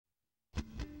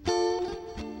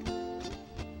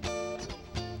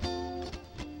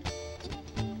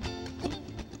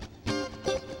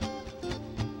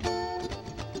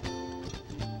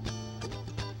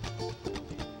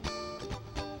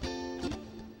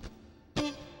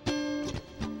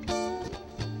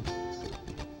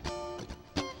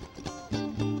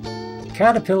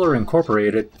Caterpillar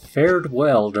Incorporated fared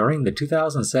well during the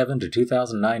 2007 to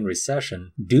 2009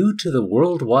 recession due to the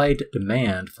worldwide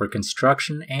demand for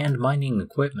construction and mining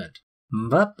equipment.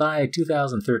 But by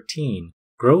 2013,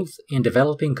 growth in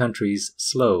developing countries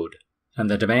slowed, and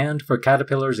the demand for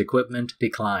Caterpillar's equipment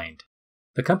declined.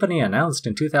 The company announced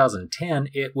in 2010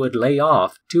 it would lay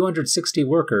off 260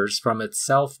 workers from its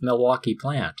South Milwaukee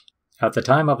plant. At the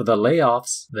time of the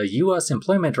layoffs, the U.S.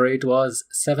 employment rate was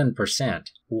 7%,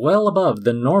 well above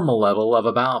the normal level of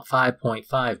about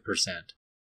 5.5%.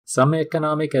 Some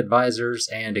economic advisors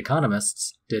and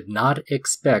economists did not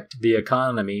expect the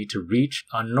economy to reach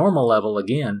a normal level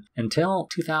again until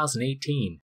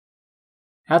 2018.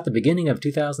 At the beginning of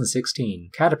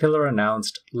 2016, Caterpillar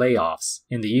announced layoffs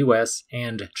in the U.S.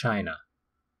 and China.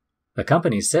 The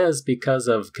company says because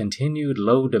of continued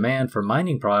low demand for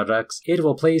mining products, it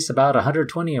will place about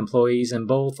 120 employees in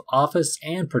both office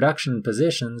and production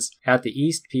positions at the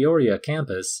East Peoria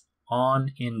campus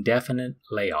on indefinite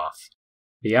layoff.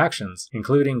 The actions,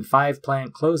 including 5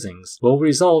 plant closings, will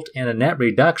result in a net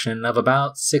reduction of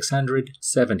about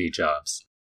 670 jobs.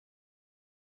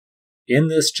 In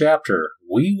this chapter,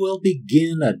 we will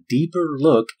begin a deeper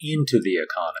look into the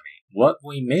economy, what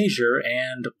we measure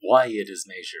and why it is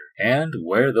measured, and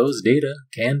where those data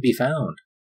can be found.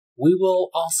 We will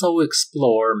also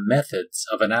explore methods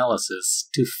of analysis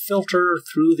to filter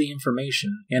through the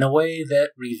information in a way that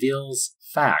reveals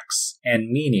facts and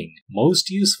meaning most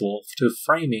useful to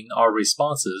framing our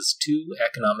responses to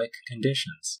economic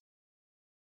conditions.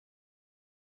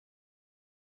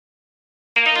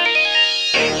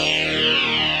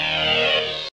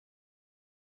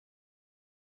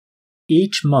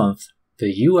 Each month,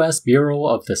 the U.S. Bureau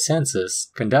of the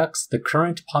Census conducts the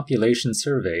Current Population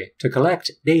Survey to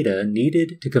collect data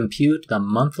needed to compute the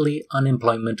monthly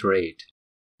unemployment rate.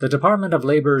 The Department of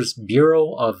Labor's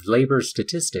Bureau of Labor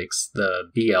Statistics, the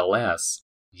BLS,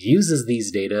 uses these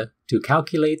data to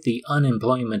calculate the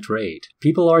unemployment rate.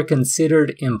 People are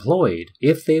considered employed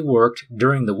if they worked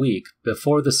during the week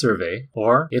before the survey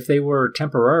or if they were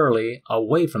temporarily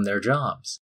away from their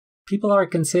jobs. People are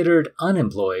considered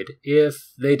unemployed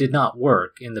if they did not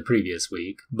work in the previous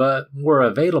week, but were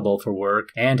available for work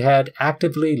and had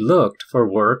actively looked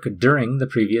for work during the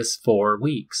previous 4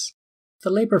 weeks.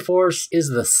 The labor force is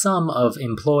the sum of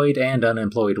employed and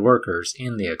unemployed workers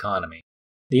in the economy.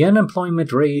 The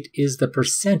unemployment rate is the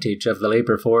percentage of the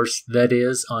labor force that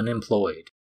is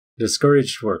unemployed.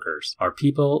 Discouraged workers are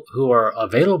people who are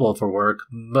available for work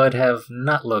but have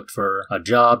not looked for a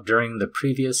job during the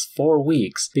previous 4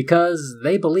 weeks because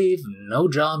they believe no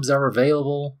jobs are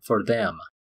available for them.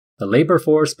 The labor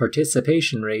force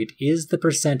participation rate is the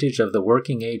percentage of the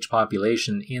working age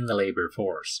population in the labor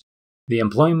force. The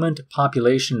employment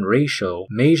population ratio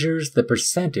measures the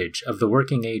percentage of the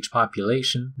working age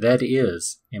population that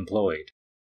is employed.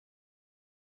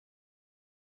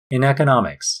 In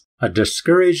economics, a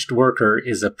discouraged worker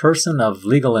is a person of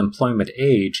legal employment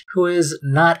age who is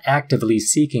not actively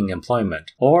seeking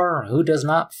employment or who does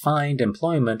not find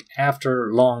employment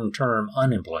after long-term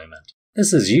unemployment.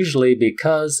 This is usually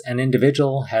because an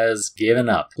individual has given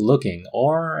up looking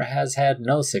or has had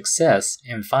no success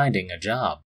in finding a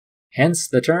job. Hence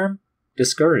the term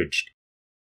discouraged.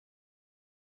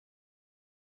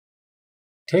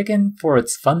 Taken for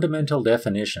its fundamental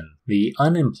definition, the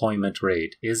unemployment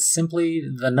rate is simply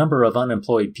the number of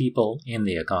unemployed people in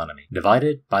the economy,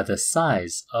 divided by the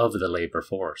size of the labor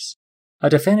force. A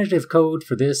definitive code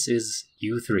for this is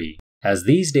U3, as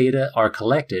these data are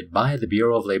collected by the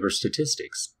Bureau of Labor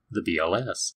Statistics, the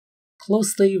BLS.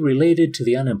 Closely related to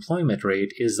the unemployment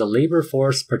rate is the labor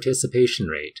force participation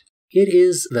rate. It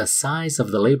is the size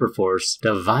of the labor force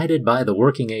divided by the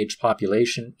working age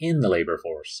population in the labor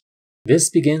force.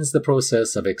 This begins the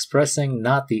process of expressing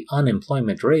not the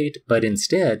unemployment rate, but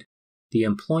instead the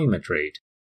employment rate.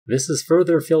 This is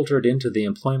further filtered into the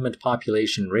employment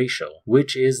population ratio,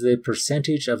 which is the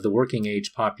percentage of the working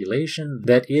age population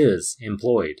that is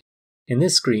employed. In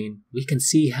this screen, we can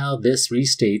see how this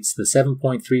restates the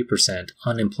 7.3%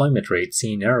 unemployment rate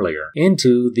seen earlier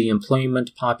into the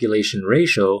employment population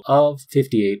ratio of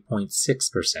 58.6%.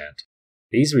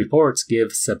 These reports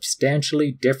give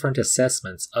substantially different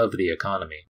assessments of the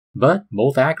economy, but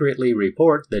both accurately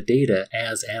report the data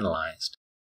as analyzed.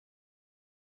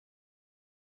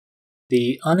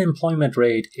 The unemployment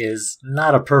rate is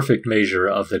not a perfect measure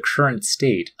of the current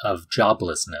state of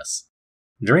joblessness.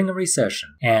 During a recession,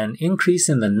 an increase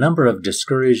in the number of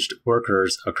discouraged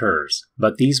workers occurs,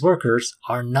 but these workers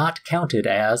are not counted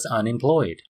as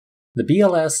unemployed. The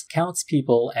BLS counts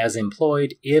people as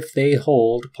employed if they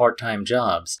hold part-time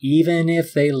jobs, even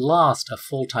if they lost a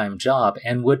full-time job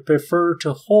and would prefer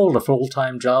to hold a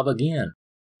full-time job again.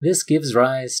 This gives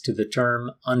rise to the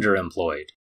term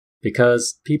underemployed,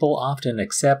 because people often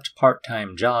accept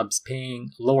part-time jobs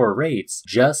paying lower rates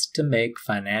just to make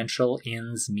financial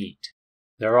ends meet.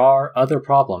 There are other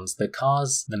problems that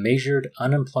cause the measured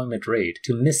unemployment rate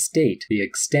to misstate the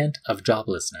extent of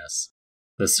joblessness.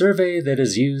 The survey that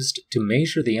is used to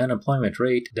measure the unemployment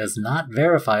rate does not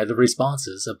verify the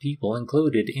responses of people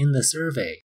included in the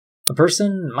survey. A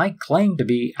person might claim to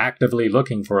be actively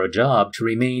looking for a job to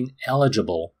remain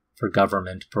eligible for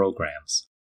government programs.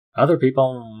 Other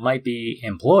people might be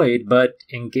employed but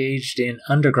engaged in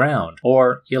underground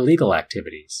or illegal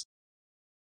activities.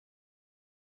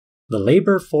 The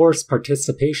labor force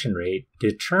participation rate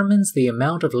determines the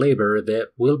amount of labor that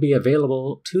will be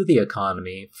available to the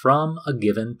economy from a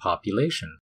given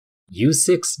population.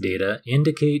 U6 data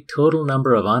indicate total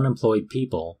number of unemployed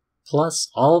people, plus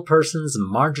all persons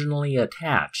marginally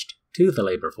attached to the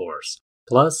labor force,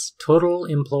 plus total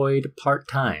employed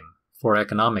part-time for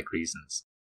economic reasons,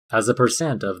 as a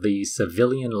percent of the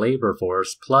civilian labor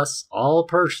force plus all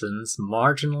persons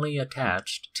marginally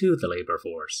attached to the labor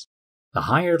force. The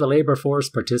higher the labor force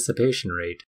participation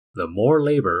rate, the more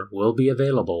labor will be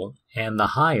available and the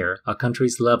higher a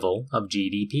country's level of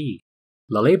GDP.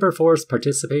 The labor force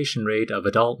participation rate of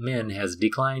adult men has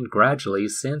declined gradually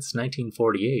since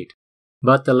 1948,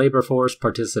 but the labor force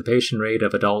participation rate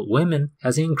of adult women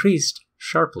has increased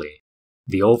sharply.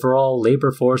 The overall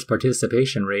labor force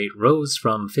participation rate rose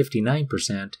from 59%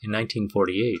 in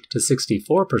 1948 to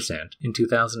 64% in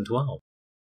 2012.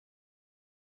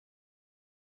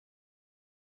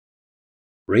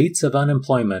 Rates of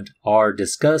unemployment are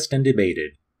discussed and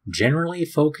debated, generally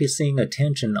focusing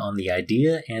attention on the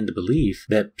idea and belief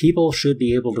that people should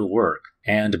be able to work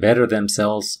and better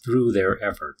themselves through their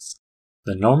efforts.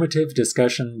 The normative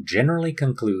discussion generally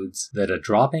concludes that a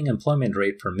dropping employment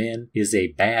rate for men is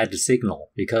a bad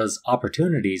signal because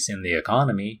opportunities in the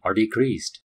economy are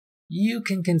decreased. You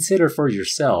can consider for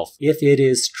yourself if it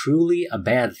is truly a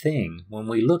bad thing when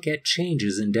we look at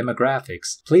changes in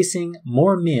demographics, placing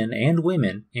more men and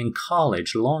women in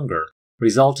college longer,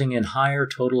 resulting in higher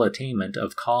total attainment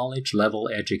of college-level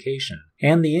education,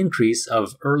 and the increase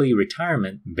of early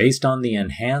retirement based on the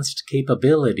enhanced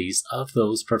capabilities of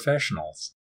those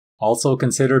professionals. Also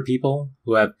consider people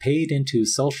who have paid into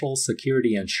Social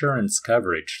Security insurance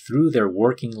coverage through their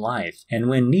working life and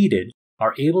when needed,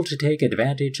 are able to take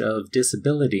advantage of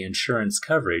disability insurance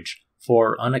coverage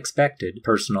for unexpected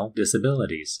personal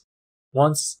disabilities.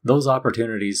 Once those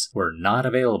opportunities were not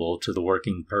available to the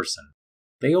working person,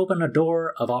 they open a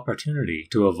door of opportunity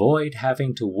to avoid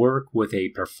having to work with a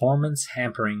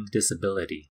performance-hampering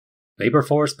disability. Labor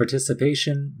force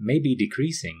participation may be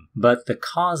decreasing, but the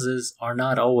causes are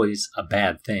not always a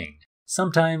bad thing.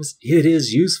 Sometimes it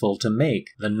is useful to make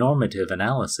the normative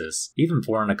analysis, even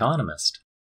for an economist.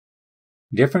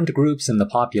 Different groups in the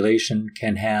population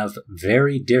can have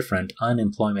very different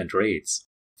unemployment rates.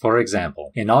 For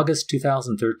example, in August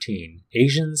 2013,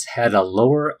 Asians had a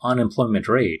lower unemployment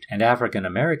rate and African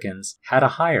Americans had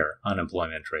a higher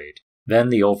unemployment rate than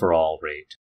the overall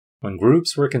rate. When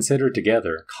groups were considered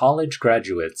together, college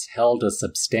graduates held a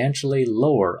substantially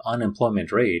lower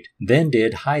unemployment rate than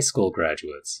did high school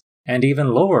graduates, and even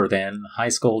lower than high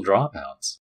school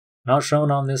dropouts. Not shown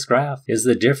on this graph is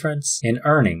the difference in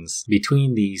earnings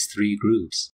between these three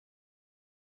groups.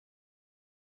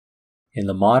 In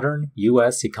the modern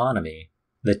U.S. economy,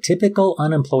 the typical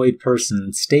unemployed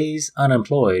person stays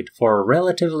unemployed for a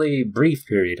relatively brief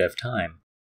period of time,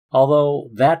 although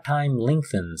that time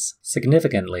lengthens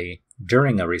significantly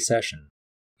during a recession.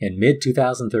 In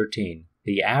mid-2013,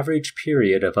 the average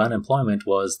period of unemployment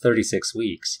was 36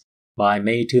 weeks. By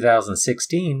May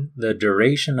 2016, the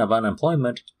duration of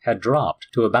unemployment had dropped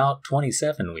to about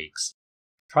 27 weeks.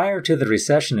 Prior to the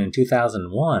recession in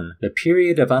 2001, the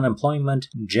period of unemployment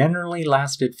generally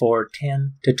lasted for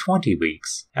 10 to 20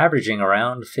 weeks, averaging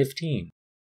around 15.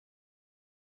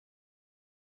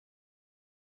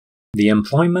 The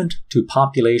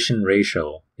employment-to-population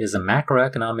ratio is a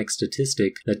macroeconomic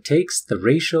statistic that takes the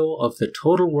ratio of the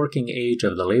total working age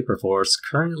of the labor force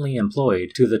currently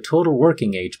employed to the total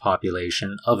working age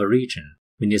population of a region,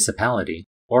 municipality,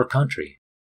 or country.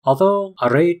 Although a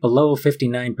rate below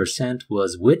 59%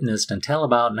 was witnessed until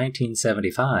about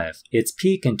 1975, its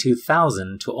peak in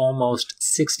 2000 to almost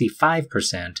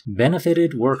 65%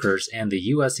 benefited workers and the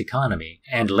U.S. economy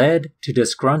and led to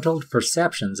disgruntled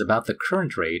perceptions about the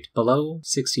current rate below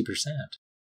 60%.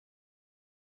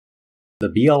 The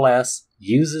BLS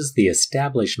uses the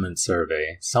Establishment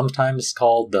Survey, sometimes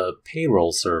called the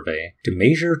Payroll Survey, to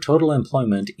measure total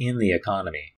employment in the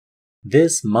economy.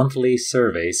 This monthly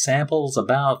survey samples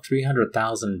about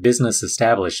 300,000 business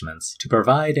establishments to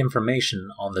provide information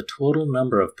on the total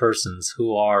number of persons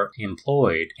who are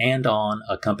employed and on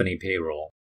a company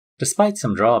payroll. Despite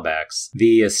some drawbacks,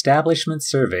 the Establishment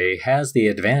Survey has the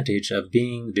advantage of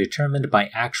being determined by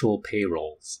actual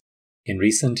payrolls. In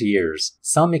recent years,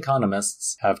 some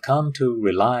economists have come to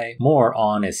rely more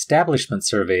on Establishment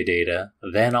Survey data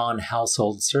than on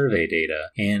household survey data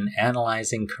in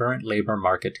analyzing current labor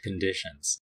market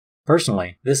conditions.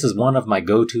 Personally, this is one of my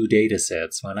go-to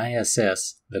datasets when I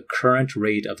assess the current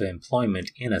rate of employment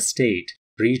in a state,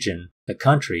 region, the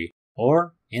country,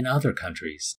 or in other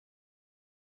countries.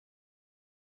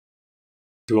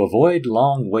 To avoid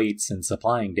long waits in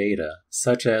supplying data,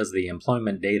 such as the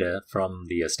employment data from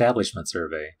the Establishment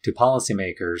Survey, to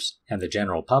policymakers and the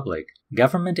general public,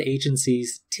 government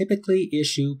agencies typically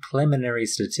issue preliminary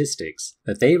statistics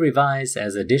that they revise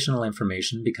as additional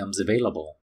information becomes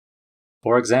available.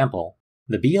 For example,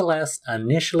 the BLS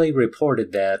initially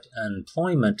reported that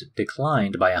employment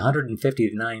declined by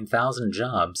 159,000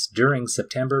 jobs during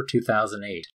September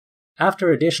 2008.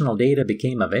 After additional data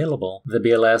became available, the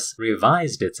BLS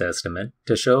revised its estimate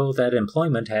to show that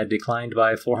employment had declined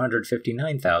by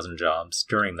 459,000 jobs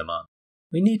during the month.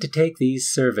 We need to take these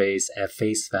surveys at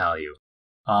face value.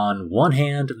 On one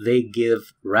hand, they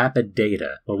give rapid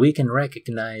data where we can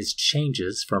recognize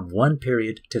changes from one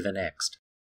period to the next.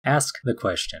 Ask the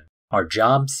question, are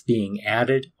jobs being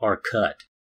added or cut?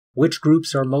 Which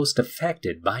groups are most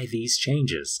affected by these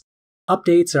changes?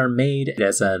 Updates are made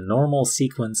as a normal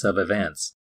sequence of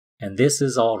events, and this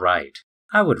is all right.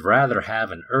 I would rather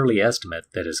have an early estimate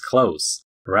that is close,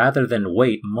 rather than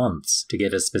wait months to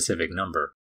get a specific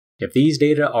number. If these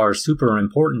data are super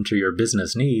important to your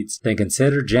business needs, then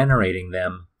consider generating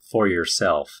them for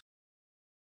yourself.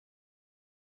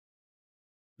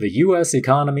 The U.S.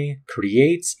 economy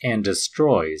creates and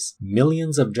destroys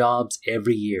millions of jobs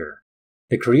every year.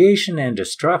 The creation and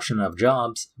destruction of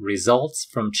jobs results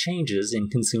from changes in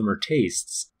consumer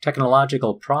tastes,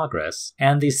 technological progress,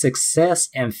 and the success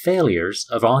and failures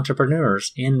of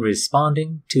entrepreneurs in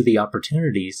responding to the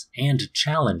opportunities and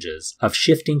challenges of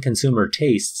shifting consumer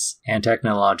tastes and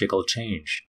technological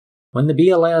change. When the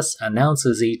BLS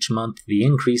announces each month the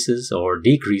increases or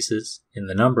decreases in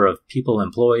the number of people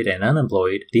employed and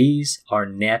unemployed, these are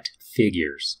net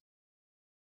figures.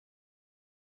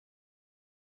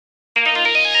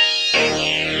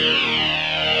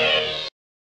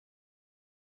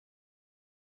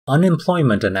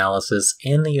 Unemployment analysis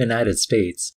in the United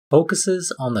States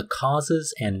focuses on the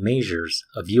causes and measures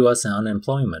of U.S.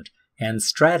 unemployment and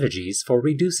strategies for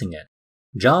reducing it.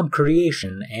 Job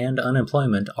creation and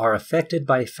unemployment are affected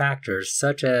by factors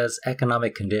such as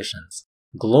economic conditions,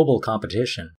 global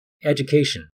competition,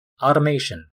 education,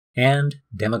 automation, and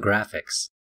demographics.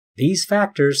 These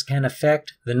factors can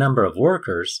affect the number of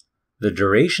workers, the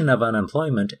duration of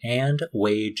unemployment, and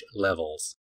wage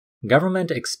levels. Government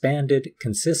expanded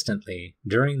consistently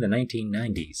during the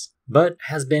 1990s, but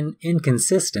has been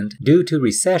inconsistent due to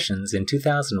recessions in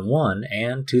 2001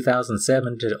 and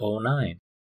 2007 to 2009.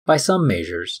 By some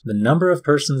measures, the number of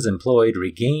persons employed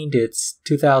regained its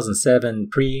 2007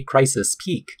 pre-crisis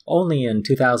peak only in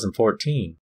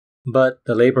 2014, but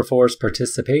the labor force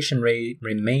participation rate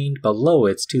remained below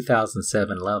its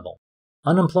 2007 level.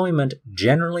 Unemployment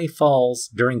generally falls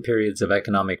during periods of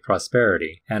economic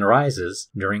prosperity and rises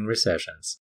during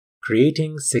recessions,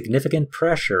 creating significant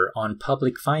pressure on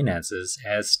public finances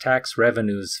as tax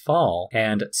revenues fall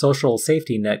and social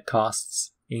safety net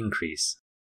costs increase.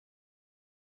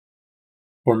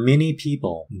 For many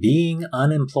people, being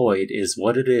unemployed is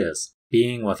what it is,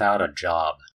 being without a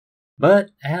job.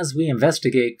 But as we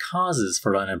investigate causes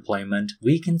for unemployment,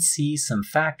 we can see some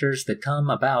factors that come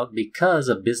about because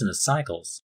of business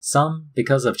cycles, some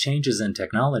because of changes in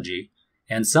technology,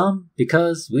 and some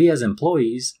because we as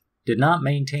employees did not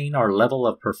maintain our level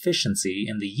of proficiency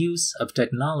in the use of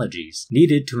technologies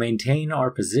needed to maintain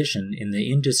our position in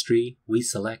the industry we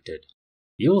selected.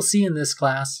 You will see in this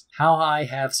class how I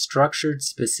have structured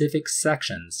specific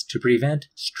sections to prevent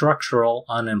structural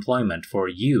unemployment for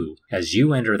you as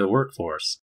you enter the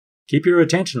workforce. Keep your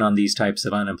attention on these types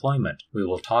of unemployment. We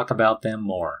will talk about them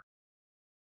more.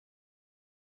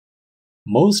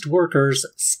 Most workers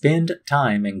spend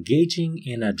time engaging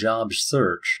in a job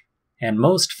search, and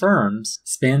most firms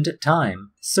spend time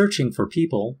searching for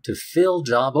people to fill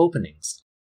job openings.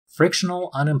 Frictional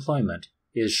unemployment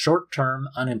is short-term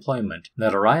unemployment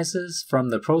that arises from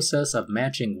the process of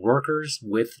matching workers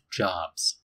with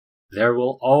jobs. there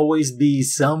will always be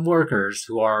some workers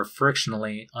who are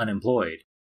frictionally unemployed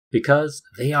because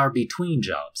they are between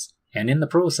jobs and in the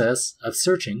process of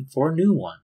searching for a new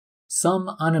one.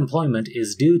 Some unemployment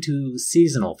is due to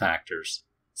seasonal factors,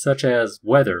 such as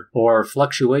weather or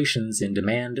fluctuations in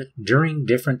demand during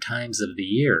different times of the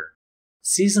year.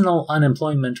 Seasonal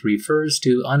unemployment refers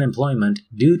to unemployment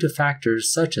due to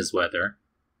factors such as weather,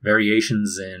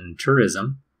 variations in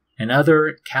tourism, and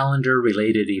other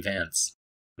calendar-related events.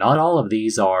 Not all of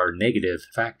these are negative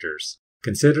factors.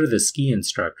 Consider the ski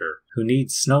instructor who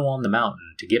needs snow on the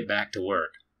mountain to get back to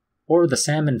work, or the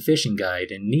salmon fishing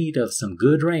guide in need of some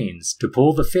good rains to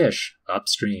pull the fish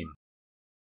upstream.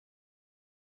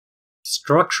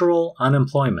 Structural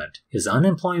unemployment is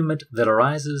unemployment that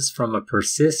arises from a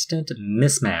persistent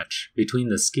mismatch between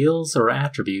the skills or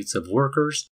attributes of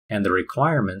workers and the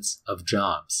requirements of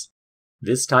jobs.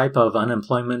 This type of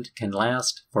unemployment can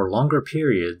last for longer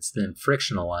periods than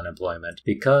frictional unemployment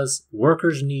because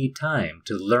workers need time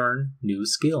to learn new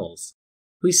skills.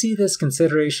 We see this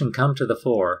consideration come to the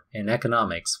fore in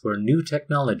economics, where new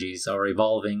technologies are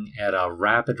evolving at a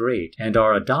rapid rate and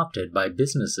are adopted by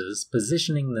businesses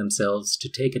positioning themselves to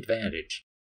take advantage.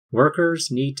 Workers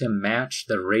need to match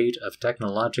the rate of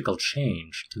technological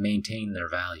change to maintain their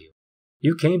value.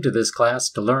 You came to this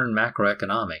class to learn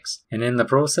macroeconomics, and in the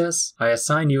process, I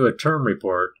assign you a term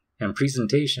report and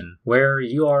presentation where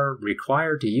you are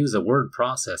required to use a word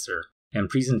processor and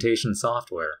presentation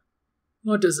software.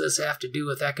 What does this have to do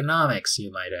with economics,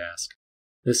 you might ask?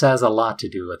 This has a lot to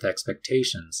do with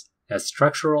expectations, as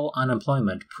structural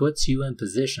unemployment puts you in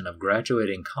position of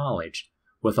graduating college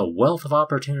with a wealth of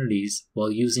opportunities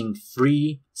while using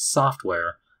free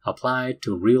software applied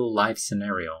to real-life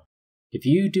scenario. If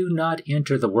you do not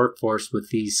enter the workforce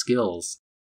with these skills,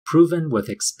 proven with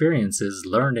experiences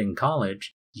learned in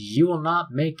college, you will not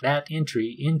make that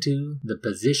entry into the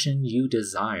position you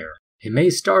desire. It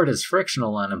may start as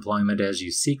frictional unemployment as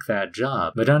you seek that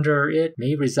job, but under it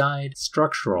may reside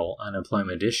structural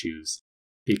unemployment issues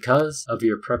because of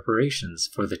your preparations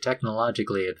for the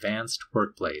technologically advanced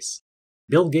workplace.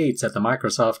 Bill Gates at the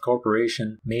Microsoft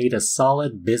Corporation made a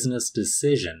solid business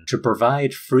decision to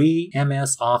provide free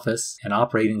MS Office and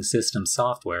operating system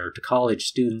software to college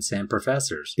students and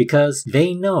professors because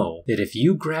they know that if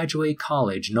you graduate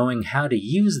college knowing how to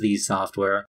use these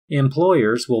software,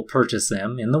 employers will purchase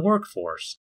them in the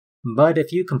workforce. But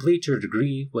if you complete your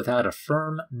degree without a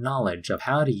firm knowledge of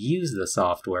how to use the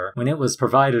software when it was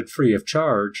provided free of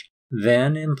charge,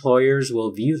 then employers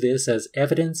will view this as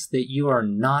evidence that you are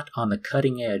not on the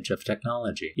cutting edge of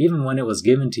technology, even when it was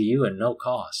given to you at no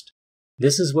cost.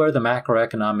 This is where the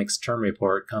macroeconomics term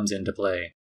report comes into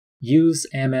play. Use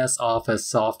MS Office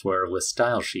software with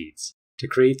style sheets to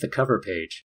create the cover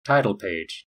page, title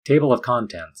page, table of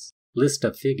contents, list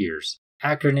of figures,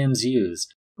 acronyms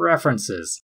used,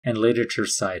 references, and literature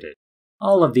cited.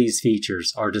 All of these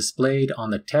features are displayed on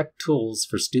the Tech Tools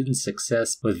for Student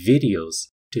Success with videos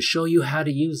to show you how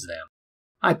to use them.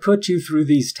 I put you through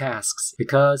these tasks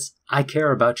because I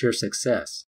care about your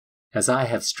success, as I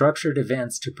have structured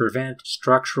events to prevent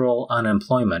structural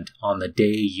unemployment on the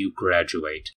day you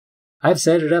graduate. I've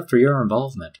set it up for your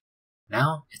involvement.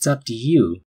 Now it's up to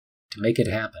you to make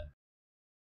it happen.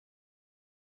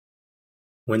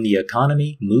 When the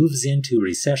economy moves into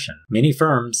recession, many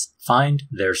firms find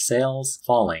their sales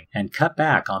falling and cut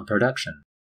back on production.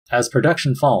 As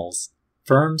production falls,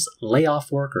 firms lay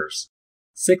off workers.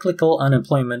 Cyclical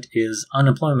unemployment is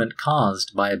unemployment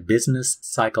caused by a business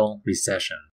cycle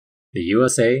recession. The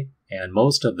USA and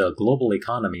most of the global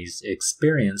economies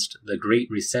experienced the Great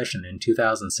Recession in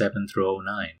 2007 through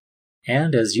 2009.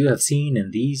 And as you have seen in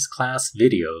these class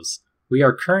videos, we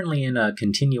are currently in a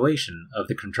continuation of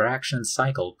the contraction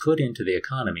cycle put into the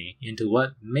economy into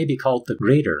what may be called the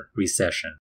Greater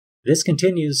Recession. This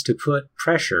continues to put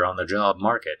pressure on the job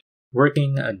market,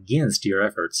 working against your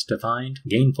efforts to find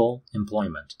gainful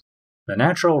employment. The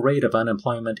natural rate of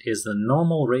unemployment is the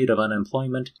normal rate of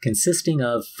unemployment consisting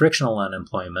of frictional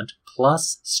unemployment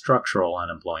plus structural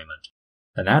unemployment.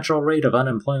 The natural rate of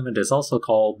unemployment is also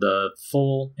called the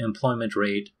full employment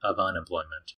rate of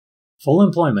unemployment. Full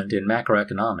employment in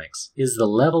macroeconomics is the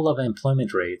level of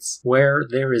employment rates where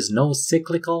there is no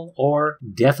cyclical or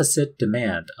deficit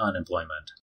demand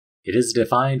unemployment. It is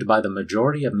defined by the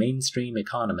majority of mainstream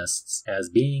economists as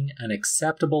being an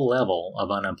acceptable level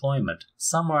of unemployment,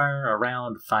 somewhere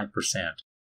around 5%.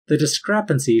 The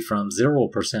discrepancy from 0%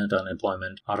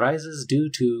 unemployment arises due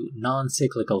to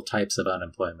non-cyclical types of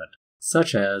unemployment,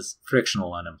 such as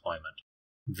frictional unemployment.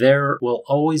 There will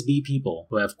always be people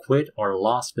who have quit or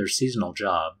lost their seasonal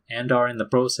job and are in the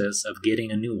process of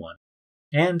getting a new one.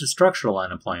 and structural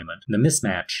unemployment, the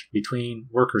mismatch between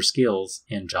worker skills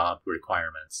and job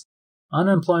requirements.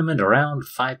 Unemployment around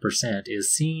 5%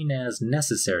 is seen as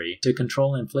necessary to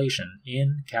control inflation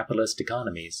in capitalist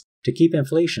economies, to keep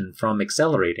inflation from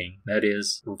accelerating, that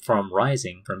is, from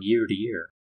rising from year to year.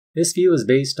 This view is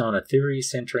based on a theory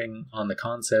centering on the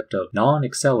concept of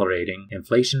non-accelerating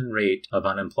inflation rate of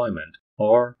unemployment,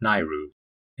 or NIRU.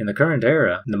 In the current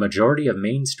era, the majority of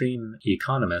mainstream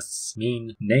economists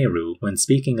mean NAIRU when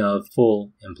speaking of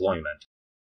full employment.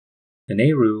 The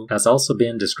NAIRU has also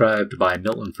been described by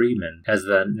Milton Friedman as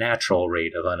the natural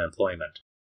rate of unemployment.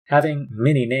 Having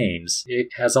many names, it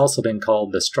has also been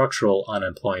called the structural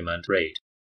unemployment rate.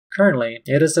 Currently,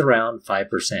 it is around 5%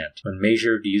 when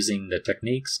measured using the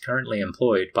techniques currently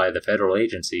employed by the federal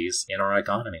agencies in our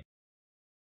economy.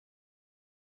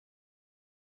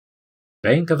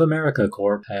 Bank of America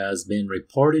Corp. Has been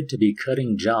reported to be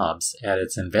cutting jobs at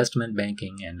its investment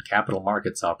banking and capital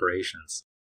markets operations.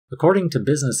 According to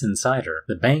Business Insider,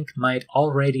 the bank might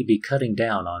already be cutting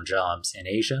down on jobs in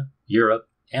Asia, Europe,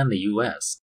 and the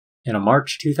U.S. In a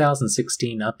March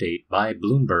 2016 update by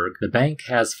Bloomberg, the bank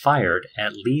has fired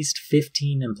at least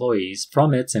 15 employees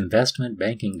from its investment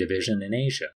banking division in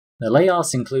Asia. The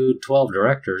layoffs include 12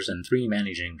 directors and 3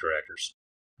 managing directors.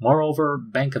 Moreover,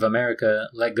 Bank of America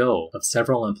let go of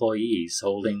several employees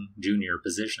holding junior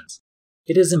positions.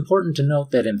 It is important to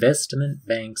note that investment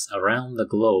banks around the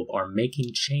globe are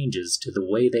making changes to the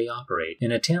way they operate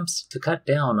in attempts to cut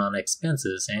down on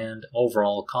expenses and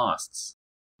overall costs.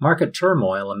 Market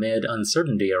turmoil amid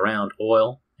uncertainty around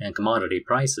oil and commodity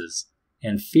prices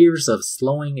and fears of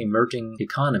slowing emerging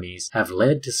economies have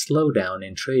led to slowdown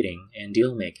in trading and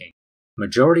deal-making.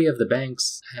 Majority of the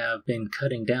banks have been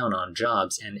cutting down on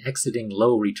jobs and exiting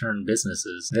low-return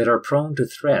businesses that are prone to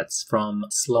threats from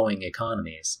slowing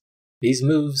economies. These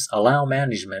moves allow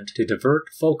management to divert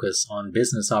focus on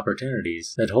business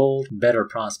opportunities that hold better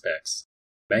prospects.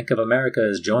 Bank of America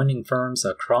is joining firms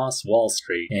across Wall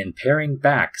Street in paring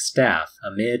back staff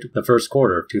amid the first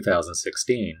quarter of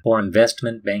 2016 for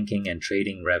investment banking and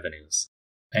trading revenues.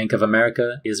 Bank of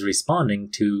America is responding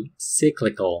to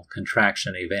cyclical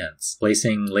contraction events,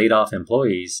 placing laid-off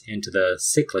employees into the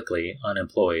cyclically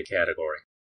unemployed category.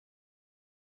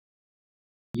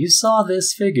 You saw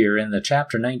this figure in the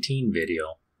Chapter 19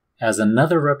 video as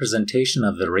another representation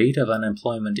of the rate of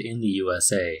unemployment in the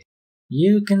USA.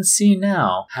 You can see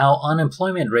now how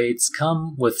unemployment rates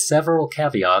come with several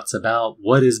caveats about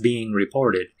what is being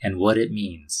reported and what it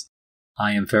means.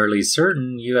 I am fairly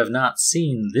certain you have not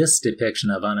seen this depiction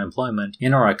of unemployment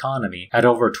in our economy at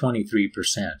over 23%.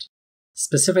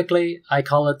 Specifically, I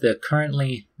call it the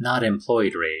currently not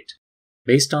employed rate,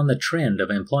 based on the trend of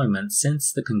employment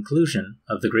since the conclusion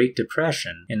of the Great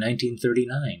Depression in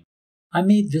 1939. I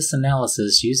made this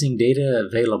analysis using data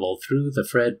available through the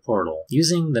Fred portal.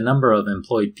 Using the number of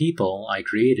employed people, I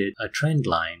created a trend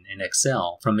line in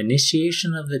Excel from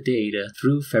initiation of the data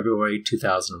through February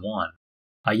 2001.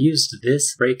 I used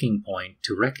this breaking point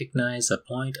to recognize a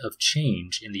point of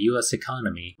change in the U.S.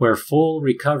 economy where full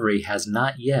recovery has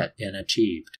not yet been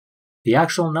achieved. The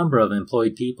actual number of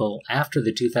employed people after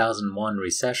the 2001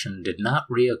 recession did not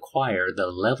reacquire the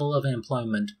level of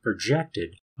employment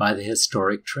projected by the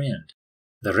historic trend.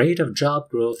 The rate of job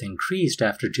growth increased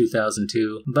after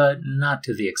 2002, but not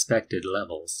to the expected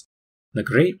levels. The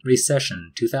Great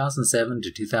Recession 2007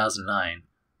 to 2009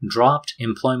 dropped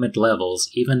employment levels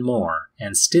even more,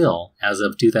 and still, as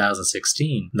of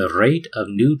 2016, the rate of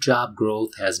new job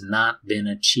growth has not been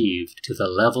achieved to the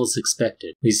levels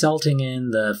expected, resulting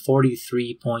in the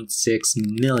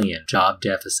 43.6 million job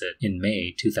deficit in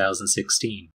May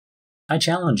 2016. I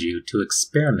challenge you to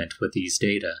experiment with these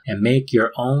data and make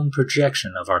your own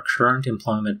projection of our current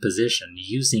employment position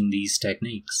using these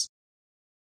techniques.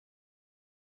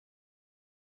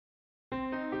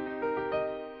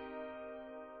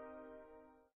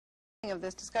 Of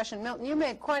this discussion, Milton, you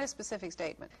made quite a specific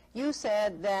statement. You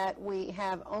said that we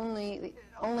have only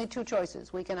 2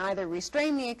 choices. We can either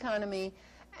restrain the economy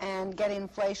and get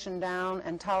inflation down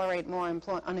and tolerate more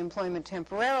unemployment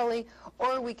temporarily,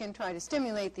 or we can try to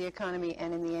stimulate the economy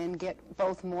and in the end get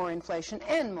both more inflation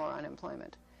and more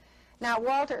unemployment. Now,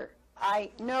 Walter,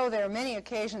 I know there are many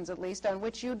occasions, at least, on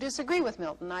which you disagree with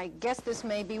Milton. I guess this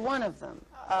may be one of them.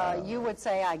 You would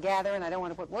say, I gather, and I don't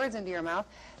want to put words into your mouth,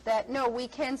 that no, we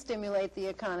can stimulate the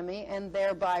economy and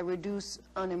thereby reduce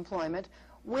unemployment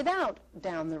without,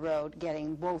 down the road,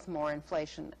 getting both more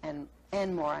inflation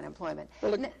and more unemployment.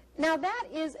 Well, now, that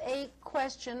is a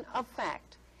question of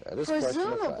fact.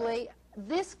 Presumably,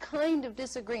 this kind of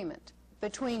disagreement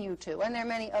between you two, and there are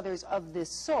many others of this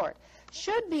sort,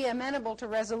 should be amenable to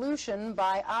resolution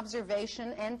by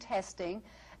observation and testing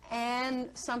and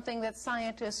something that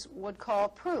scientists would call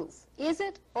proof. Is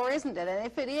it or isn't it? And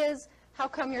if it is, how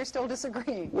come you're still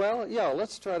disagreeing? Well, yeah,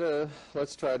 let's try to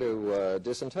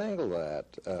disentangle that.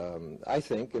 I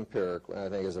think empirically, I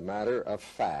think as a matter of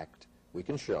fact, we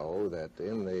can show that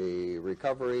in the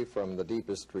recovery from the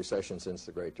deepest recession since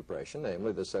the Great Depression,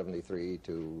 namely the 73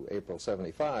 to April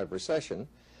 75 recession,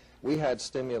 we had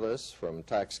stimulus from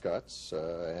tax cuts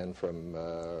and from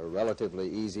relatively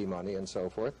easy money and so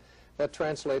forth that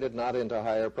translated not into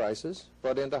higher prices,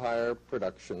 but into higher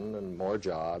production and more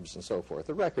jobs and so forth.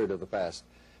 The record of the past,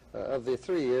 of the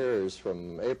 3 years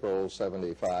from April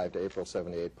 75 to April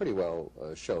 78 pretty well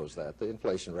shows that. The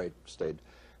inflation rate stayed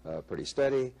pretty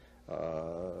steady.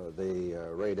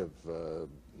 The rate of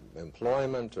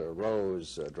employment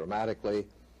rose dramatically,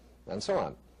 and so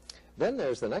on. Then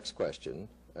there's the next question,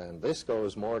 and this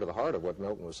goes more to the heart of what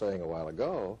Milton was saying a while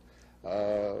ago.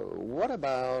 What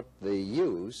about the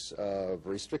use of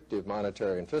restrictive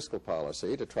monetary and fiscal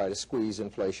policy to try to squeeze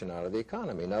inflation out of the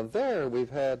economy? Now there we've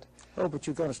had... Oh, but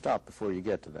you've got to stop before you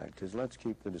get to that, because let's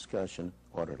keep the discussion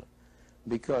orderly.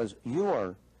 Because you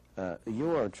are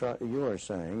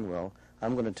saying, well,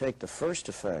 I'm going to take the first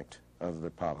effect of the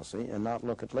policy and not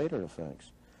look at later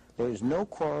effects. There is no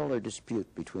quarrel or dispute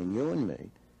between you and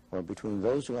me, or between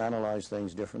those who analyze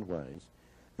things different ways,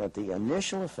 that the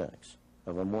initial effects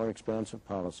of a more expansive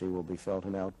policy will be felt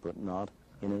in output, not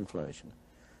in inflation.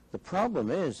 The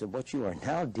problem is that what you are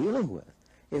now dealing with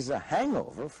is a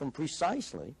hangover from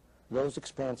precisely those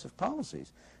expansive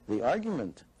policies. The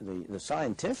argument, the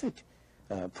scientific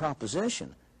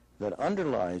proposition that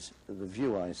underlies the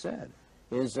view I said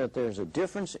is that there's a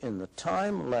difference in the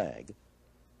time lag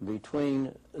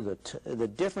between the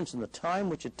difference in the time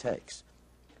which it takes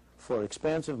for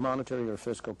expansive monetary or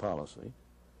fiscal policy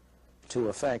to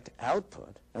affect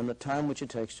output and the time which it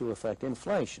takes to affect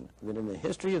inflation. That in the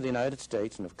history of the United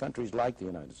States and of countries like the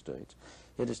United States,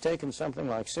 it has taken something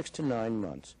like 6 to 9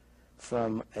 months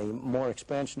from a more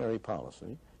expansionary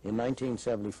policy. In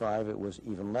 1975, it was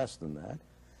even less than that.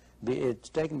 It's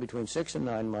taken between 6 and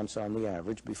 9 months on the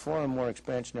average before a more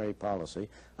expansionary policy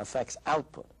affects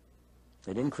output.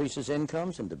 It increases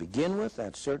incomes, and to begin with,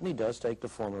 that certainly does take the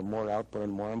form of more output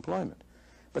and more employment.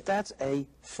 But that's a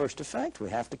first effect.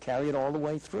 We have to carry it all the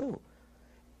way through.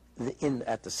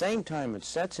 At the same time, it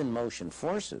sets in motion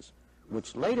forces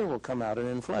which later will come out in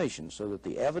inflation, so that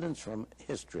the evidence from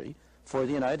history for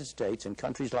the United States and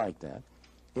countries like that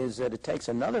is that it takes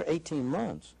another 18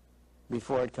 months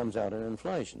before it comes out in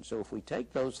inflation. So if we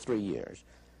take those 3 years,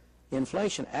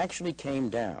 inflation actually came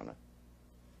down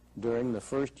during the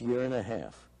first year and a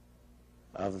half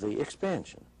of the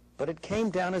expansion. But it came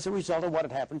down as a result of what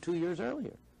had happened 2 years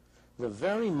earlier. The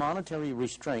very monetary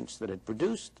restraints that had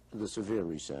produced the severe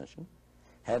recession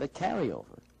had a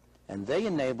carryover, and they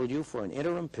enabled you for an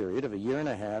interim period of a year and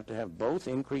a half to have both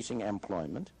increasing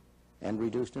employment and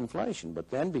reduced inflation.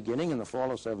 But then, beginning in the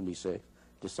fall of 76,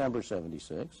 December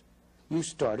 76, you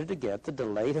started to get the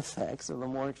delayed effects of the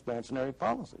more expansionary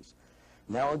policies.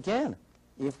 Now again,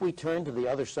 if we turn to the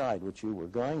other side, which you were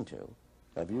going to,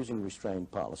 of using restrained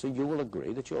policy, you will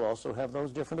agree that you'll also have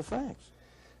those different effects.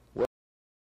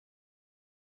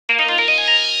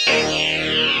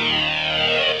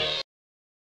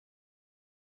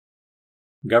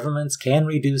 Governments can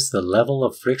reduce the level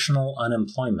of frictional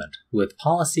unemployment with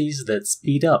policies that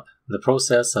speed up the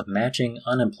process of matching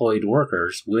unemployed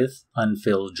workers with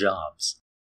unfilled jobs.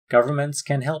 Governments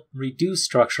can help reduce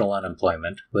structural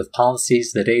unemployment with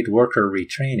policies that aid worker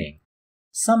retraining.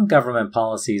 Some government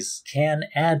policies can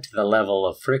add to the level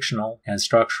of frictional and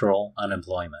structural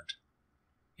unemployment.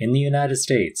 In the United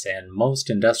States and most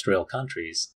industrial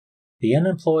countries, the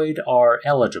unemployed are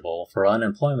eligible for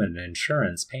unemployment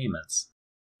insurance payments.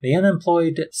 The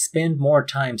unemployed spend more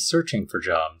time searching for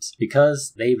jobs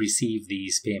because they receive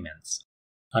these payments.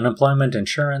 Unemployment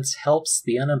insurance helps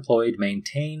the unemployed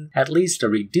maintain at least a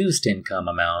reduced income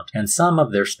amount and some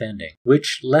of their spending,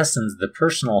 which lessens the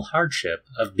personal hardship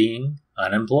of being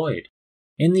unemployed.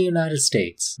 In the United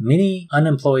States, many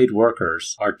unemployed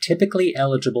workers are typically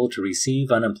eligible to receive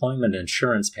unemployment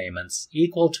insurance payments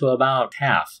equal to about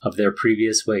half of their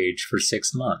previous wage for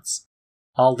 6 months,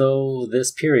 although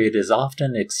this period is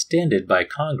often extended by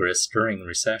Congress during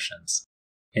recessions.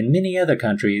 In many other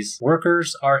countries,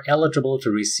 workers are eligible to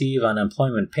receive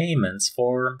unemployment payments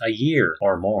for a year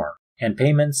or more, and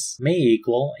payments may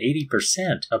equal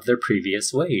 80% of their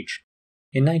previous wage.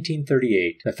 In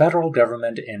 1938, the federal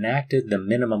government enacted the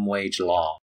minimum wage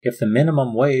law. If the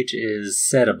minimum wage is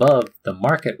set above the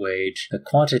market wage, the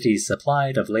quantity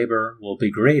supplied of labor will be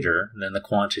greater than the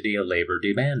quantity of labor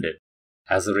demanded.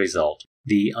 As a result,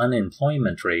 the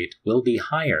unemployment rate will be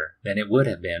higher than it would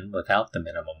have been without the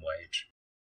minimum wage.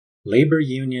 Labor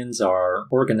unions are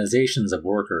organizations of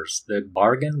workers that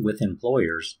bargain with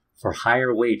employers for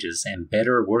higher wages and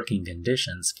better working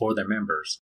conditions for their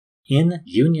members. In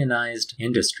unionized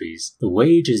industries, the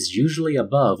wage is usually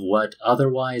above what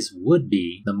otherwise would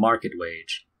be the market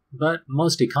wage. But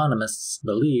most economists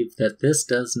believe that this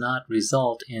does not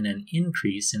result in an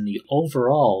increase in the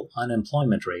overall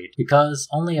unemployment rate because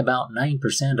only about 9%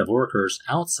 of workers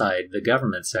outside the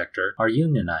government sector are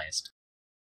unionized.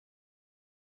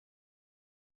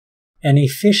 An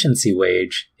efficiency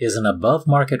wage is an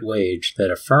above-market wage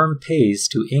that a firm pays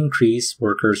to increase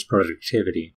workers'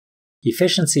 productivity.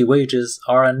 Efficiency wages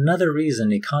are another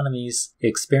reason economies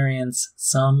experience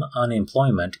some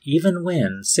unemployment even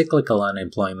when cyclical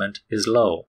unemployment is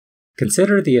low.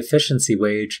 Consider the efficiency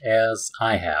wage as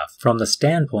I have, from the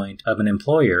standpoint of an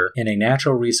employer in a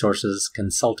natural resources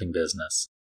consulting business.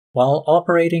 While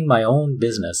operating my own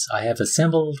business, I have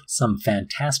assembled some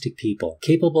fantastic people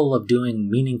capable of doing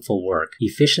meaningful work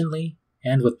efficiently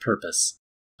and with purpose.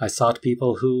 I sought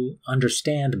people who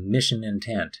understand mission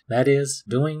intent, that is,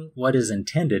 doing what is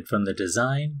intended from the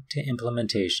design to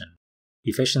implementation.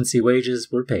 Efficiency wages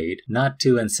were paid not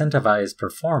to incentivize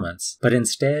performance, but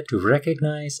instead to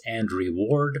recognize and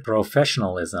reward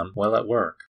professionalism while at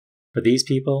work. For these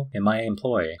people in my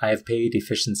employ, I have paid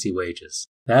efficiency wages.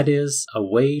 That is, a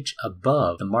wage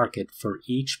above the market for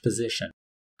each position.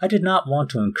 I did not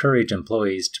want to encourage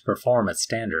employees to perform at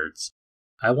standards.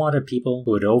 I wanted people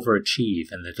who would overachieve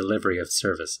in the delivery of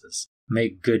services,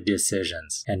 make good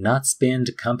decisions, and not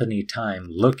spend company time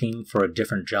looking for a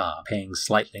different job paying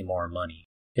slightly more money.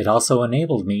 It also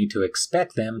enabled me to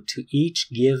expect them to each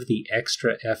give the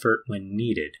extra effort when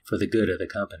needed for the good of the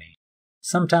company.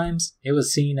 Sometimes it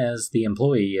was seen as the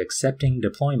employee accepting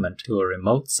deployment to a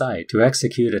remote site to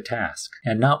execute a task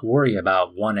and not worry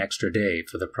about one extra day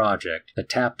for the project that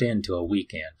tapped into a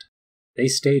weekend. They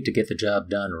stayed to get the job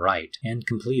done right and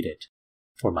complete it.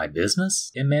 For my business,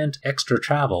 it meant extra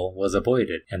travel was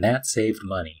avoided, and that saved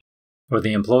money. For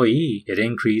the employee, it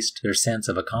increased their sense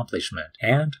of accomplishment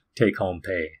and take-home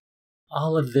pay.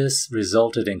 All of this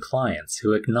resulted in clients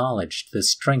who acknowledged the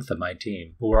strength of my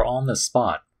team, who were on the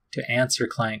spot to answer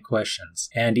client questions,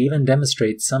 and even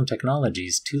demonstrate some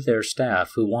technologies to their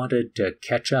staff who wanted to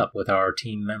catch up with our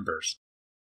team members.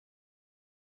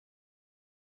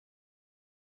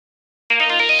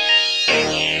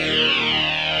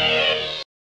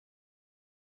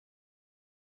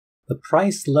 The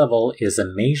price level is a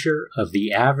measure of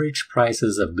the average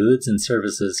prices of goods and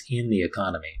services in the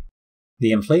economy.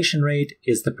 The inflation rate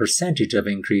is the percentage of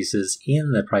increases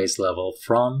in the price level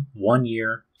from one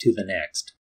year to the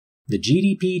next. The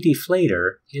GDP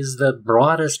deflator is the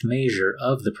broadest measure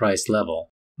of the price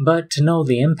level, but to know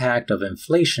the impact of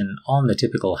inflation on the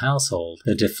typical household,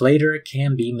 the deflator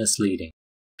can be misleading.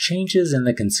 Changes in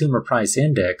the Consumer Price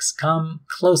Index come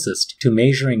closest to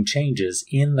measuring changes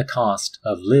in the cost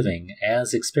of living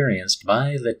as experienced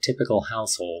by the typical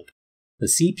household. The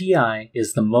CPI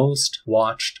is the most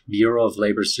watched Bureau of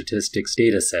Labor Statistics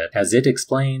dataset as it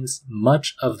explains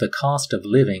much of the cost of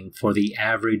living for the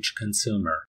average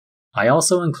consumer. I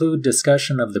also include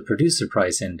discussion of the Producer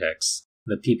Price Index,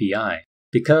 the PPI,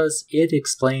 because it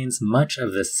explains much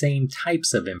of the same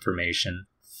types of information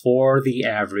for the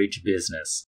average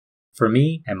business. For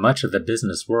me and much of the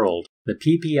business world, the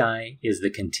PPI is the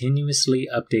continuously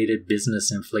updated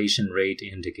business inflation rate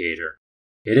indicator.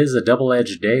 It is a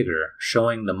double-edged dagger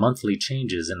showing the monthly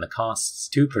changes in the costs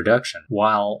to production,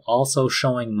 while also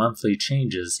showing monthly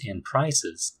changes in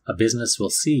prices a business will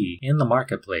see in the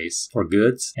marketplace for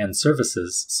goods and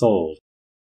services sold.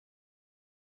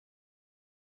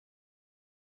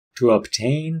 To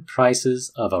obtain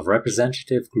prices of a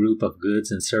representative group of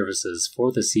goods and services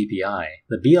for the CPI,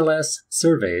 the BLS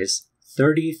surveys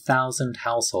 30,000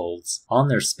 households on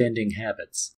their spending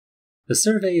habits. The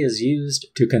survey is used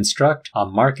to construct a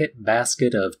market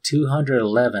basket of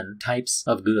 211 types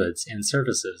of goods and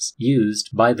services used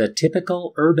by the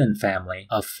typical urban family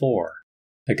of 4.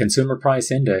 The Consumer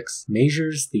Price Index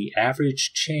measures the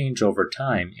average change over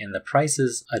time in the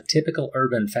prices a typical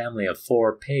urban family of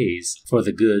 4 pays for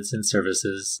the goods and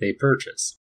services they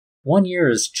purchase. 1 year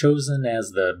is chosen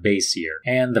as the base year,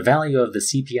 and the value of the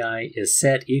CPI is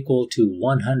set equal to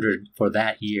 100 for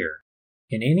that year.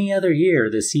 In any other year,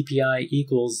 the CPI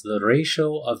equals the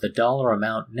ratio of the dollar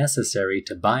amount necessary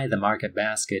to buy the market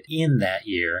basket in that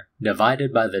year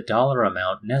divided by the dollar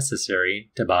amount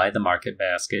necessary to buy the market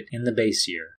basket in the base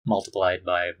year, multiplied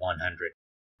by 100.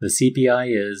 The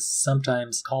CPI is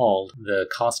sometimes called the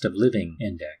cost of living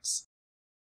index.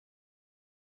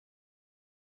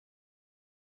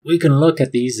 We can look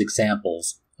at these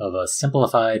examples of a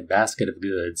simplified basket of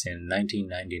goods in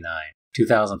 1999,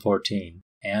 2014,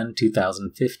 and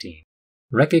 2015.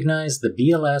 Recognize the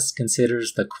BLS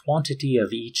considers the quantity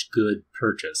of each good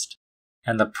purchased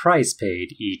and the price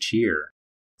paid each year.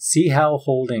 See how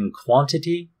holding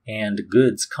quantity and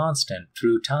goods constant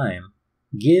through time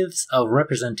gives a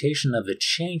representation of the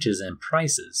changes in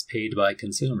prices paid by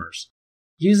consumers.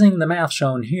 Using the math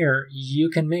shown here, you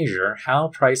can measure how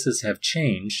prices have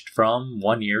changed from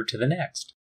one year to the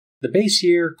next. The base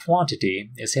year quantity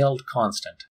is held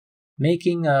constant,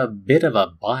 making a bit of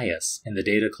a bias in the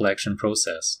data collection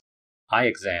process. Eye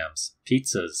exams,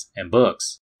 pizzas, and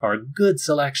books are a good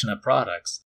selection of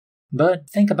products. But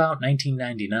think about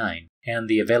 1999 and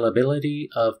the availability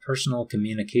of personal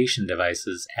communication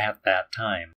devices at that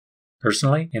time.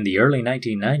 Personally, in the early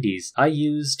 1990s, I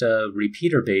used a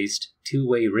repeater-based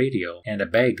two-way radio and a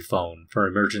bag phone for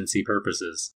emergency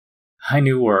purposes. I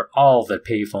knew where all the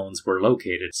payphones were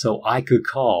located, so I could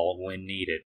call when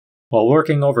needed. While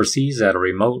working overseas at a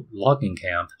remote logging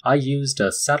camp, I used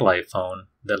a satellite phone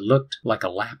that looked like a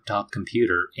laptop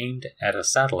computer aimed at a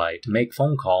satellite to make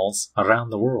phone calls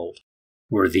around the world.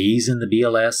 Were these in the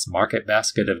BLS market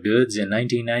basket of goods in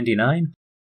 1999?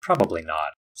 Probably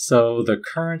not. So the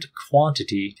current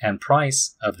quantity and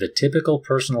price of the typical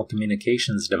personal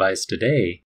communications device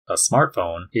today, a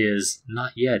smartphone, is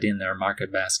not yet in their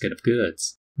market basket of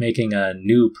goods, making a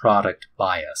new product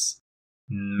bias.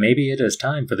 Maybe it is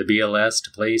time for the BLS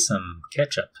to play some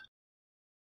catch-up.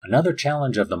 Another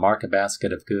challenge of the market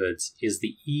basket of goods is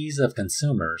the ease of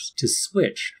consumers to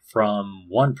switch from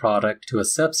one product to a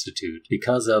substitute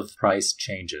because of price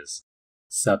changes.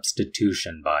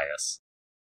 Substitution bias.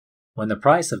 When the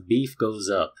price of beef goes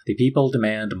up, the people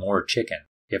demand more chicken,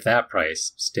 if that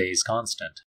price stays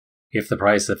constant. If the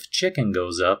price of chicken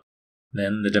goes up,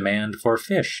 then the demand for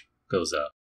fish goes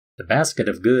up. The basket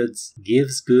of goods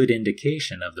gives good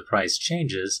indication of the price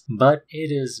changes, but it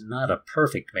is not a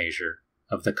perfect measure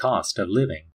of the cost of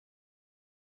living.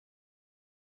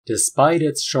 Despite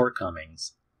its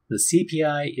shortcomings, the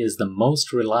CPI is the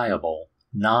most reliable,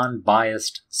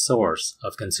 non-biased source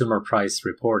of consumer price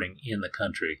reporting in the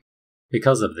country.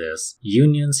 Because of this,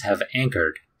 unions have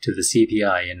anchored to the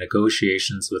CPI in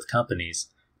negotiations with companies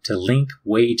to link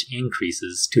wage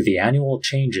increases to the annual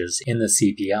changes in the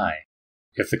CPI.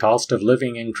 If the cost of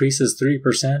living increases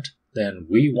 3%, then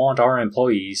we want our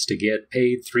employees to get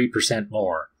paid 3%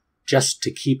 more, just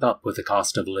to keep up with the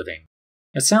cost of living.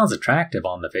 It sounds attractive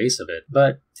on the face of it,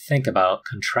 but think about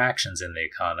contractions in the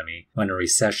economy when a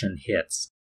recession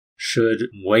hits. Should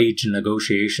wage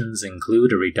negotiations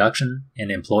include a reduction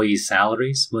in employee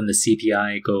salaries when the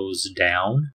CPI goes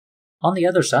down? On the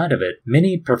other side of it,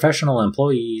 many professional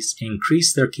employees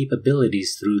increase their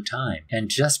capabilities through time and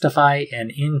justify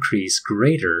an increase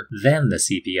greater than the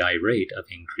CPI rate of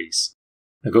increase.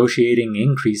 Negotiating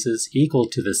increases equal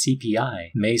to the CPI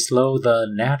may slow the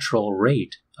natural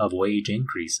rate of wage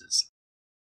increases.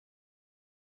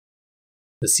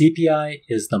 The CPI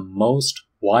is the most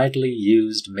widely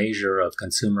used measure of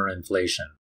consumer inflation.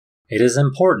 It is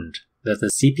important that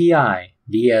the CPI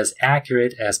be as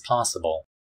accurate as possible,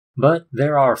 but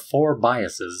there are 4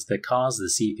 biases that cause the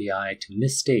CPI to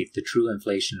misstate the true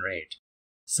inflation rate: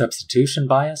 substitution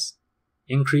bias,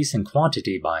 increase in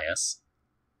quantity bias,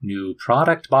 new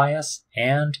product bias,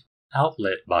 and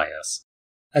outlet bias.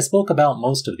 I spoke about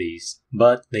most of these,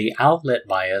 but the outlet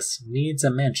bias needs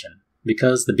a mention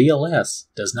because the BLS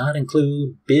does not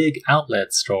include big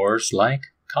outlet stores like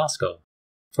Costco.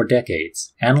 For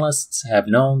decades, analysts have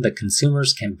known that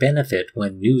consumers can benefit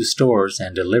when new stores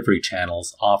and delivery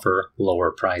channels offer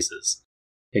lower prices.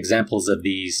 Examples of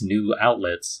these new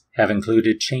outlets have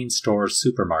included chain store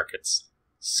supermarkets,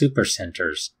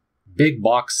 supercenters, big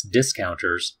box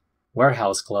discounters,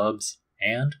 warehouse clubs,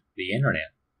 and the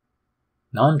internet.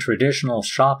 Non-traditional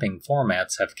shopping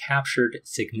formats have captured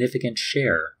significant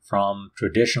share from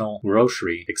traditional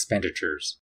grocery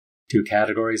expenditures. 2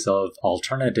 categories of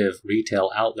alternative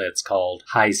retail outlets called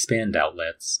high-spend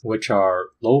outlets, which are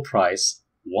low-price,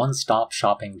 one-stop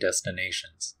shopping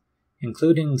destinations,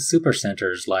 including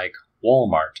supercenters like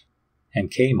Walmart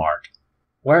and Kmart,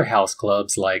 warehouse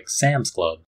clubs like Sam's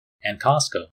Club and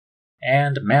Costco,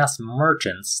 and mass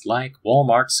merchants like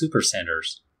Walmart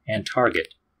Supercenters and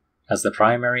Target. as the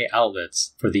primary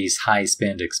outlets for these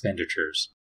high-spend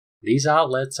expenditures. These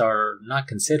outlets are not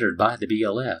considered by the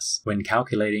BLS when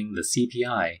calculating the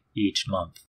CPI each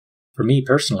month. For me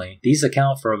personally, these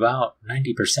account for about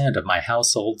 90% of my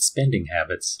household spending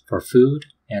habits for food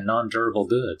and non-durable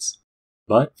goods.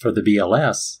 But for the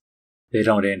BLS, they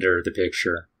don't enter the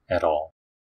picture at all.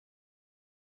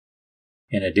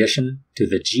 In addition to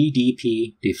the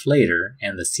GDP deflator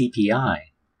and the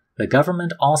CPI, the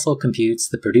government also computes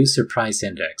the Producer Price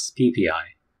Index,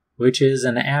 PPI, which is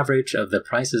an average of the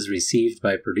prices received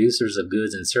by producers of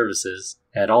goods and services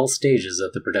at all stages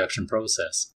of the production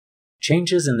process.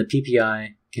 Changes in the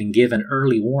PPI can give an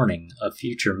early warning of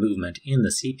future movement in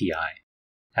the CPI.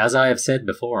 As I have said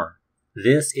before,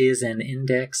 this is an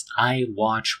index I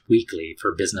watch weekly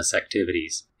for business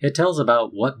activities. It tells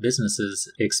about what businesses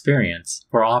experience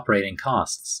for operating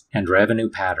costs and revenue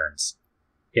patterns.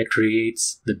 It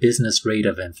creates the business rate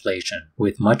of inflation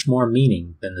with much more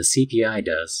meaning than the CPI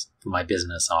does for my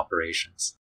business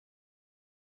operations.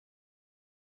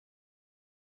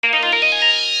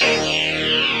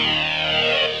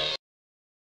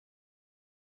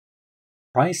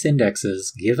 Price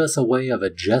indexes give us a way of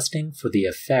adjusting for the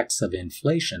effects of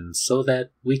inflation so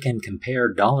that we can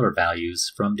compare dollar values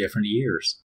from different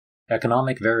years.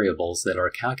 Economic variables that are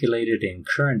calculated in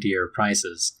current year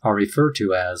prices are referred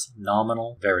to as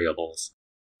nominal variables.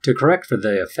 To correct for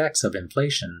the effects of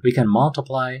inflation, we can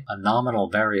multiply a nominal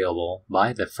variable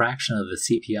by the fraction of the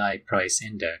CPI price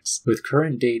index with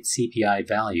current date CPI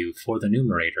value for the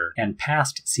numerator and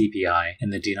past CPI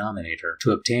in the denominator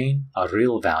to obtain a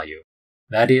real value.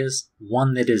 That is,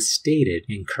 one that is stated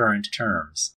in current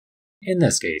terms. In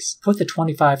this case, put the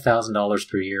 $25,000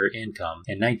 per year income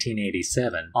in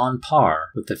 1987 on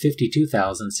par with the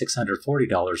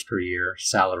 $52,640 per year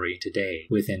salary today,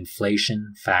 with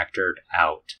inflation factored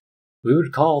out. We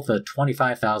would call the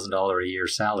 $25,000 a year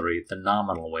salary the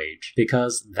nominal wage,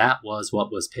 because that was what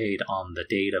was paid on the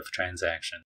date of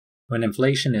transaction. When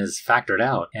inflation is factored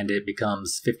out and it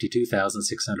becomes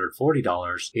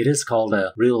 $52,640, it is called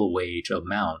a real wage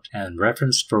amount and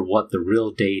referenced for what the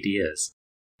real date is.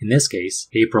 In this case,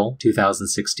 April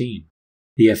 2016.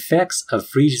 The effects of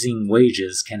freezing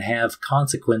wages can have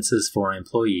consequences for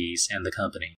employees and the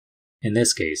company. In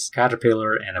this case,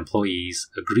 Caterpillar and employees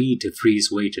agreed to freeze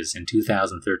wages in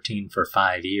 2013 for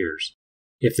 5 years.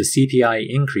 If the CPI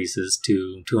increases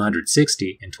to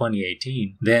 260 in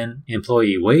 2018, then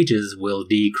employee wages will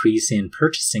decrease in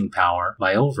purchasing power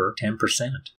by over 10%.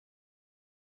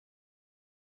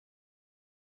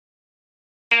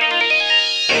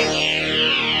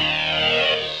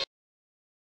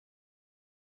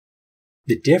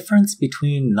 The difference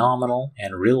between nominal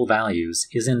and real values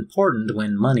is important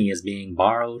when money is being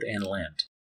borrowed and lent.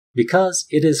 Because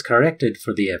it is corrected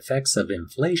for the effects of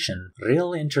inflation,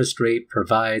 real interest rate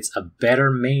provides a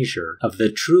better measure of the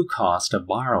true cost of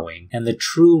borrowing and the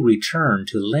true return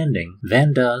to lending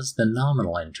than does the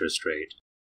nominal interest rate.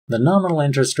 The nominal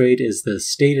interest rate is the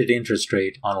stated interest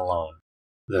rate on a loan.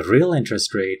 The real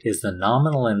interest rate is the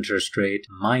nominal interest rate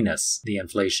minus the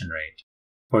inflation rate.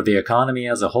 For the economy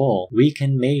as a whole, we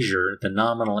can measure the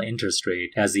nominal interest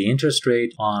rate as the interest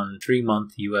rate on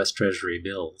 3-month U.S. Treasury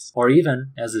bills, or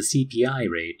even as the CPI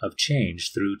rate of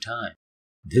change through time.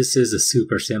 This is a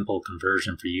super simple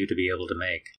conversion for you to be able to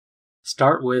make.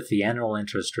 Start with the annual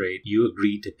interest rate you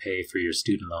agreed to pay for your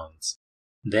student loans.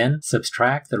 Then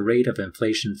subtract the rate of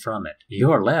inflation from it. You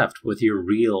are left with your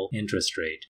real interest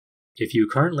rate. If you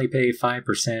currently pay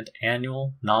 5%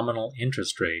 annual nominal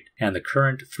interest rate and the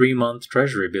current 3-month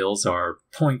Treasury bills are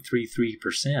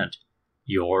 0.33%,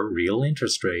 your real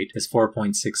interest rate is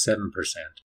 4.67%.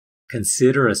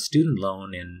 Consider a student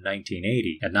loan in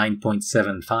 1980 at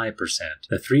 9.75%.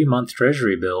 The 3-month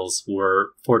Treasury bills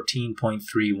were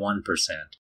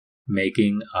 14.31%,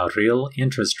 making a real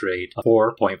interest rate of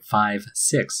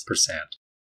 4.56%.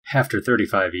 After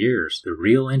 35 years, the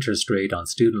real interest rate on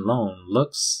student loan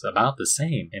looks about the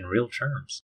same in real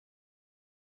terms.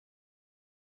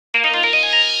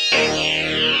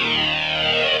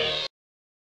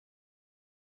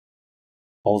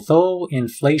 Although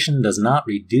inflation does not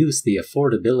reduce the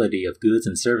affordability of goods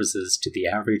and services to the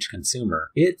average consumer,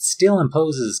 it still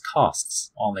imposes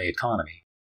costs on the economy.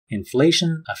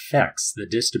 Inflation affects the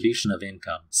distribution of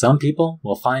income. Some people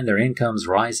will find their incomes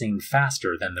rising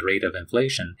faster than the rate of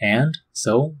inflation, and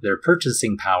so their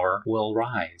purchasing power will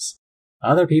rise.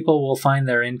 Other people will find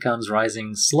their incomes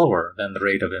rising slower than the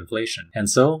rate of inflation, and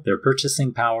so their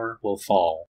purchasing power will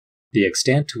fall. The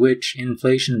extent to which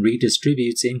inflation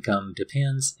redistributes income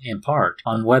depends, in part,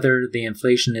 on whether the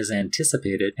inflation is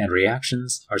anticipated and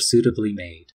reactions are suitably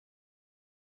made.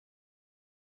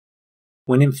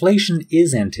 When inflation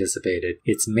is anticipated,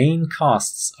 its main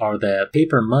costs are that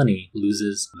paper money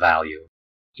loses value.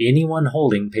 Anyone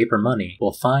holding paper money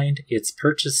will find its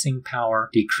purchasing power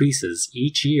decreases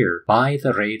each year by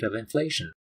the rate of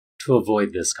inflation. To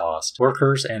avoid this cost,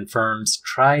 workers and firms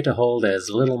try to hold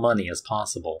as little money as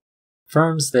possible.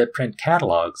 Firms that print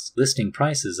catalogs listing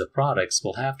prices of products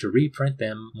will have to reprint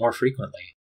them more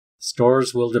frequently.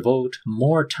 Stores will devote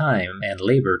more time and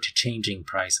labor to changing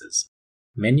prices.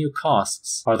 Menu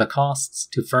costs are the costs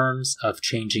to firms of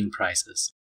changing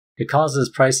prices. It causes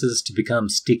prices to become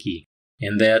sticky,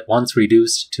 in that once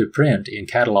reduced to print in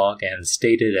catalog and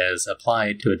stated as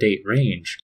applied to a date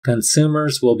range,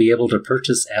 consumers will be able to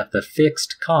purchase at the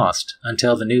fixed cost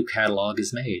until the new catalog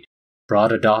is made.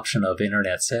 Broad adoption of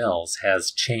internet sales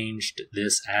has changed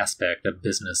this aspect of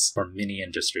business for many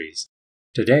industries.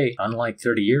 Today, unlike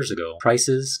 30 years ago,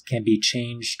 prices can be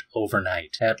changed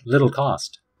overnight at little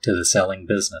cost to the selling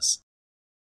business.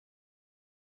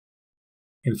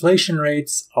 Inflation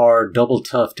rates are double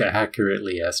tough to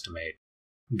accurately estimate.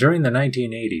 During the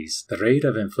 1980s, the rate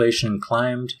of inflation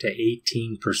climbed to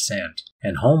 18%,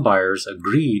 and homebuyers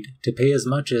agreed to pay as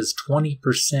much as 20%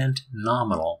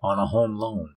 nominal on a home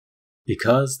loan,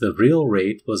 because the real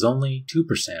rate was only 2%.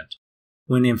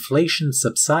 When inflation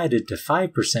subsided to 5%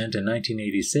 in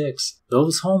 1986,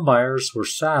 those homebuyers were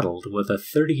saddled with a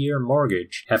 30-year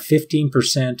mortgage at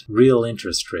 15% real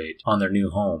interest rate on their new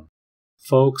home.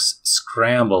 Folks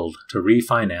scrambled to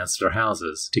refinance their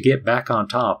houses to get back on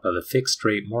top of the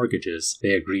fixed-rate mortgages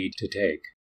they agreed to take.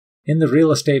 In the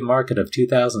real estate market of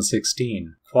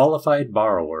 2016, qualified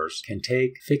borrowers can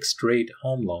take fixed-rate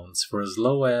home loans for as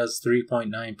low as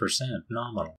 3.9%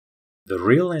 nominal. The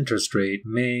real interest rate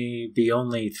may be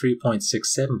only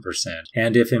 3.67%,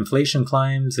 and if inflation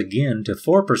climbs again to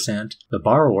 4%, the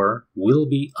borrower will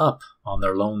be up on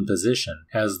their loan position,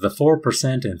 as the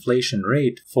 4% inflation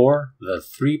rate for the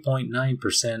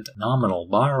 3.9% nominal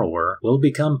borrower will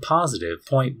become positive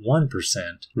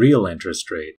 0.1% real interest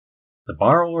rate. The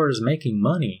borrower is making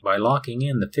money by locking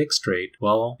in the fixed rate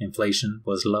while inflation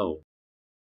was low.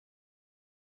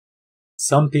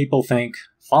 Some people think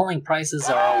falling prices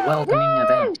are a welcoming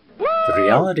event. The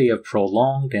reality of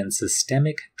prolonged and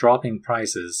systemic dropping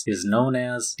prices is known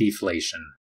as deflation.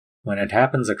 When it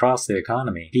happens across the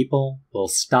economy, people will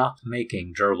stop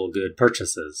making durable good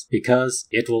purchases because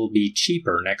it will be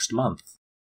cheaper next month.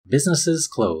 Businesses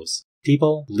close,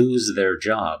 people lose their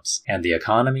jobs, and the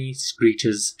economy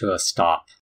screeches to a stop.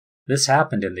 This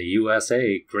happened in the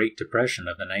USA Great Depression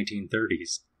of the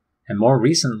 1930s. And more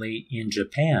recently in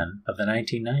Japan of the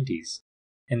 1990s.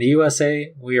 In the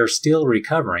USA, we are still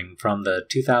recovering from the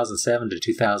 2007 to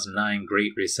 2009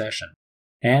 Great Recession,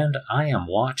 and I am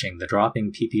watching the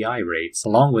dropping PPI rates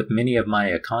along with many of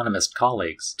my economist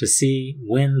colleagues to see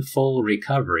when full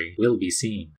recovery will be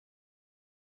seen.